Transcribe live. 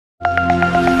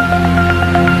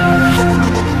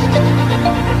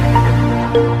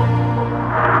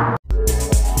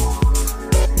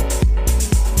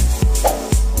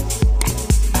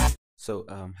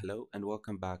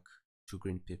welcome back to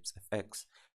Green Pips FX.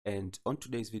 And on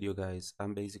today's video, guys,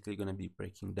 I'm basically going to be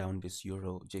breaking down this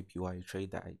Euro JPY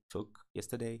trade that I took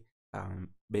yesterday,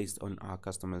 based on our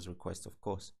customer's request, of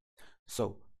course.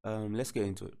 So let's get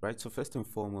into it, right? So first and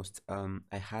foremost,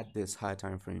 I had this high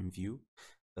time frame view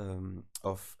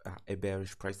of a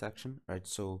bearish price action, right?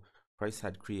 So price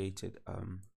had created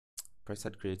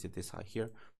this high here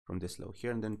from this low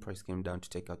here, and then price came down to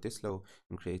take out this low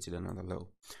and created another low.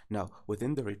 Now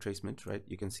within the retracement, right,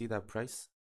 you can see that price,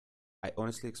 I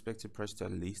honestly expected price to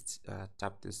at least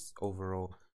tap this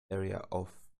overall area of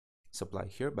supply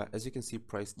here, but as you can see,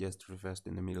 price just reversed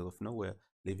in the middle of nowhere,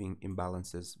 leaving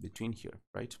imbalances between here,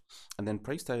 right? And then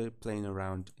price started playing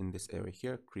around in this area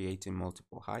here, creating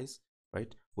multiple highs,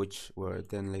 right, which were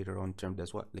then later on termed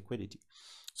as what? Liquidity.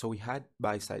 So we had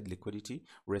buy side liquidity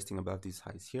resting above these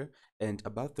highs here, and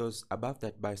above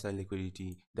that buy side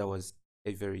liquidity, there was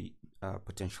a very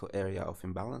potential area of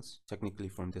imbalance, technically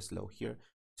from this low here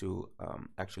to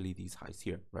actually these highs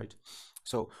here, right?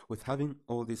 So with having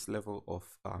all this level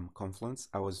of confluence,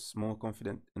 I was more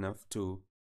confident enough to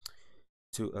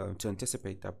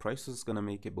anticipate that price is gonna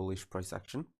make a bullish price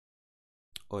action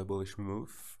or a bullish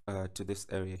move to this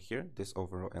area here, this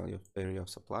overall area of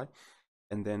supply.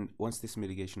 And then once this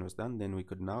mitigation was done, then we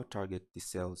could now target the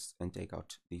sales and take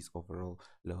out these overall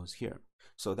lows here.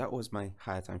 So that was my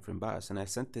higher time frame bias, and I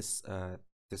sent this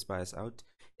bias out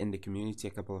in the community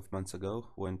a couple of months ago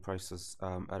when prices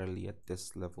utterly at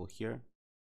this level here,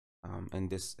 and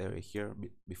this area here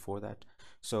before that.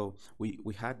 So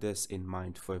we had this in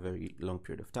mind for a very long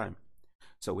period of time.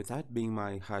 So with that being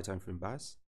my higher time frame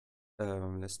bias,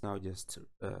 let's now just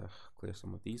clear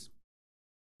some of these.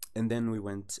 And then we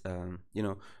went,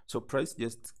 so price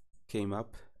just came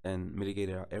up and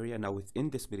mitigated our area. Now within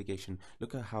this mitigation,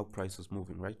 look at how price was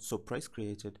moving, right? So price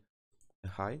created a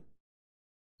high,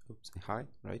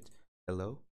 right? A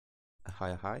low, a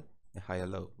higher high, a higher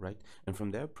low, right? And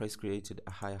from there, price created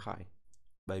a higher high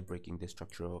by breaking the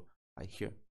structural high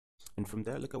here. And from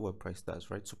there, look at what price does,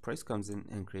 right? So price comes in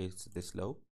and creates this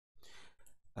low.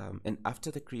 And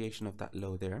after the creation of that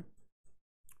low there,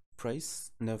 price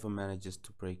never manages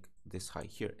to break this high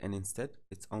here, and instead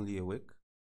it's only a wick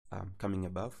coming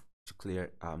above to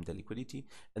clear the liquidity,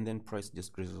 and then price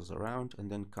just drizzles around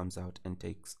and then comes out and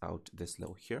takes out this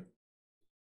low here.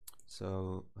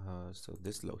 So so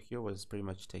this low here was pretty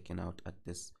much taken out at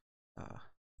this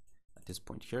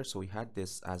point here. So we had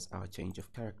this as our change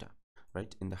of character,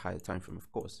 right, in the higher time frame,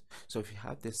 of course. So if you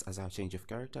have this as our change of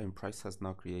character, and price has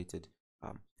now created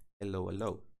a lower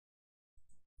low,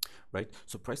 right?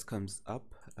 So price comes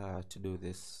up to do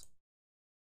this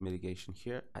mitigation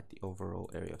here at the overall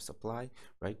area of supply,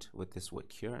 right, with this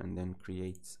wick here, and then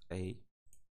creates a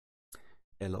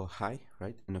low high,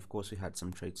 right? And of course we had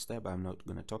some trades there, but I'm not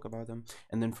going to talk about them.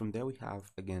 And then from there we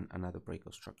have again another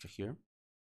breakout structure here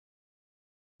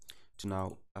to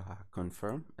now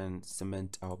confirm and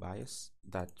cement our bias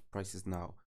that price is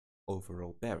now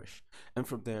overall bearish. And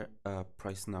from there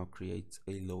price now creates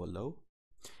a lower low,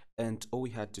 and all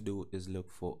we had to do is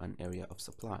look for an area of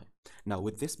supply. Now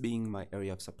with this being my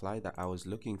area of supply that I was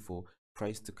looking for,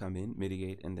 price to come in,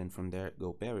 mitigate, and then from there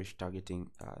go bearish, targeting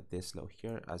this low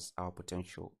here as our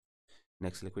potential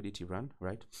next liquidity run,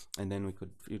 right? And then we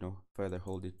could, further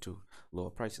hold it to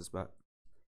lower prices. But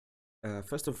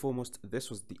first and foremost, this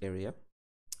was the area,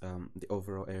 the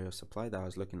overall area of supply that I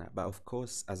was looking at. But of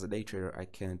course, as a day trader, I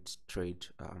can't trade,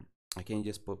 I can't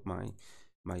just put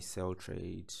my sell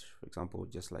trade, for example,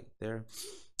 just like there,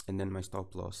 and then my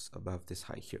stop loss above this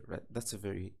high here, right? That's a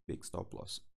very big stop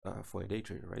loss for a day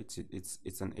trader, right?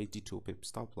 It's an 82 pip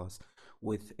stop loss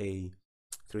with a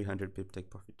 300 pip take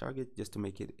profit target, just to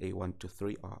make it a 1 to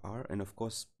 3 RR. And of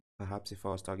course, perhaps if I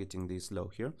was targeting this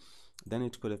low here, then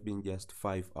it could have been just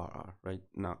 5 RR, right?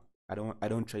 Now I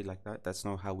don't trade like that. That's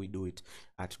not how we do it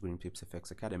at Green Pips FX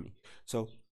Academy. So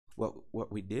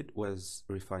what we did was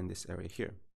refine this area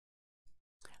here.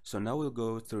 So now we'll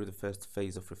go through the first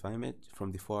phase of refinement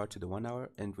from the 4 hour to the 1 hour,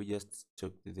 and we just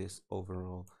took this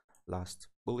overall last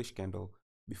bullish candle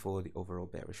before the overall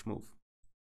bearish move,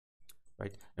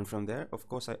 right? And from there, of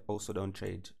course, I also don't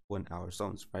trade 1 hour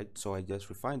zones, right? So I just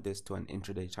refined this to an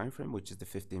intraday time frame, which is the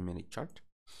 15-minute chart.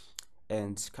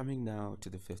 And coming now to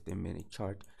the 15-minute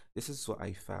chart, this is what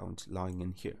I found lying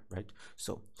in here, right?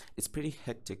 So it's pretty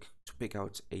hectic to pick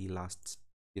out a last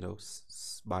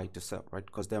buy to sell, right?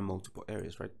 Because there are multiple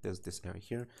areas, right? There's this area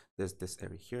here, there's this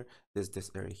area here, there's this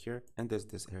area here, and there's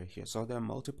this area here. So there are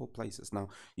multiple places. Now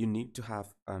you need to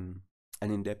have an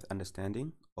in-depth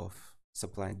understanding of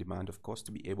supply and demand, of course,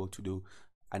 to be able to do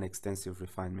an extensive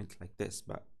refinement like this.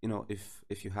 But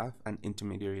if you have an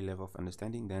intermediary level of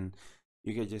understanding, then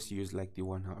you can just use like the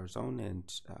 1 hour zone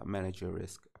and manage your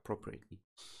risk appropriately.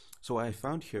 So what I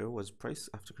found here was price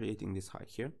after creating this high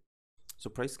here. So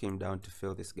price came down to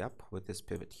fill this gap with this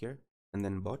pivot here, and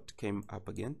then bot came up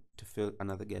again to fill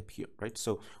another gap here, right?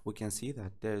 So we can see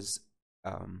that there's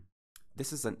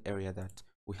this is an area that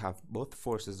we have both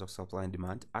forces of supply and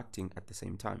demand acting at the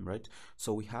same time, right?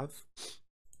 So we have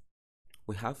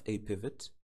a pivot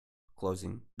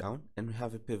closing down and we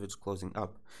have a pivot closing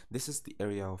up. This is the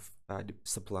area of the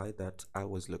supply that I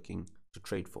was looking to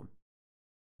trade for.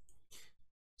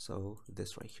 So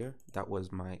this right here, that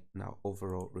was my now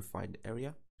overall refined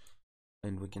area,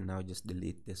 and we can now just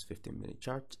delete this 15-minute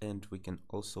chart, and we can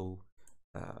also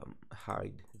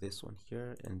hide this one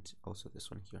here and also this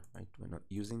one here, right? We're not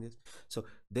using this. So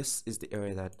this is the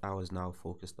area that I was now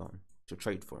focused on to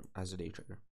trade for as a day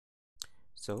trader.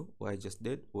 So what I just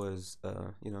did was,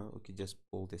 you know, we could just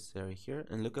pull this area here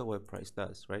and look at what price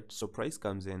does, right? So price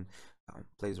comes in,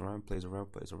 plays around,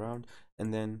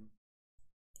 and then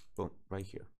boom, right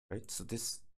here, right? So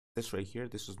this right here,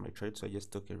 this was my trade. So I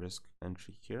just took a risk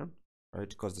entry here, right?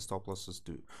 Because the stop loss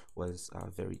was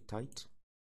very tight.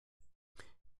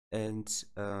 And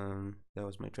that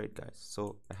was my trade, guys.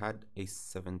 So I had a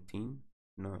 17,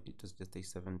 no, it was just a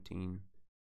 17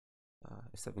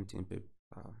 pip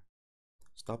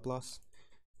stop loss.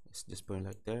 It's just point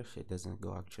like there. It doesn't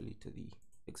go actually to the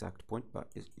exact point, but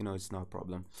you know, it's not a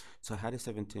problem. So I had a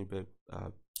 17 pip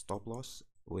stop loss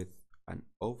with an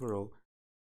overall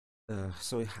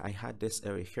so I had this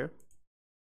area here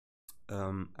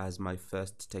as my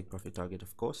first take profit target,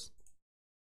 of course.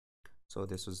 So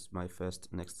this was my first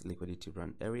next liquidity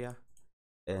run area,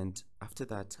 and after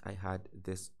that I had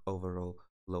this overall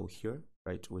low here,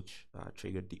 right, which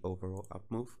triggered the overall up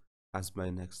move as my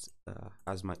next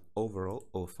as my overall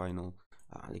or final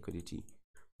liquidity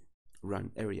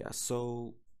run area.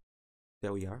 So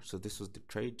there we are. So this was the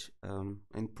trade,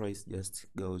 and price just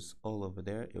goes all over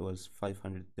there. It was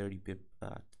 530 pip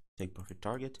take profit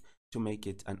target to make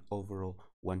it an overall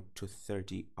 1 to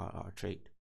 30 RR trade.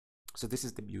 So this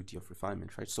is the beauty of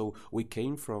refinement, right? So we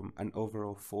came from an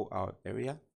overall 4-hour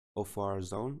area or 4-hour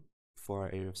zone, 4-hour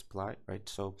area of supply, right?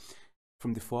 So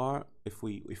from the 4-hour, if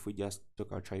we just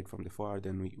took our trade from the 4-hour,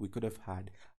 then we could have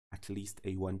had at least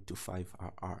a 1 to 5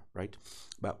 RR, right?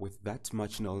 But with that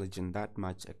much knowledge and that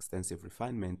much extensive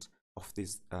refinement of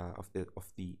this of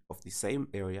the same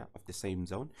area, of the same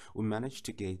zone, we managed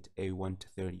to get a 1 to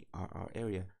 30 RR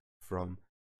area from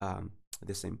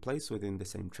the same place within the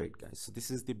same trade, guys. So this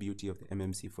is the beauty of the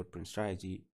MMC footprint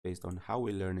strategy based on how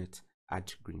we learn it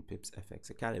at Green Pips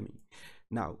FX Academy.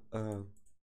 Now,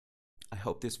 I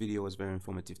hope this video was very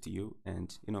informative to you,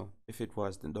 and you know, if it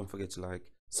was, then don't forget to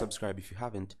like, subscribe if you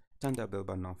haven't, turn that bell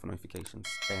button on for notifications,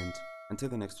 and until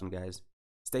the next one, guys,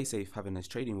 stay safe, have a nice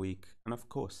trading week, and of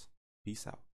course, peace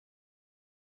out.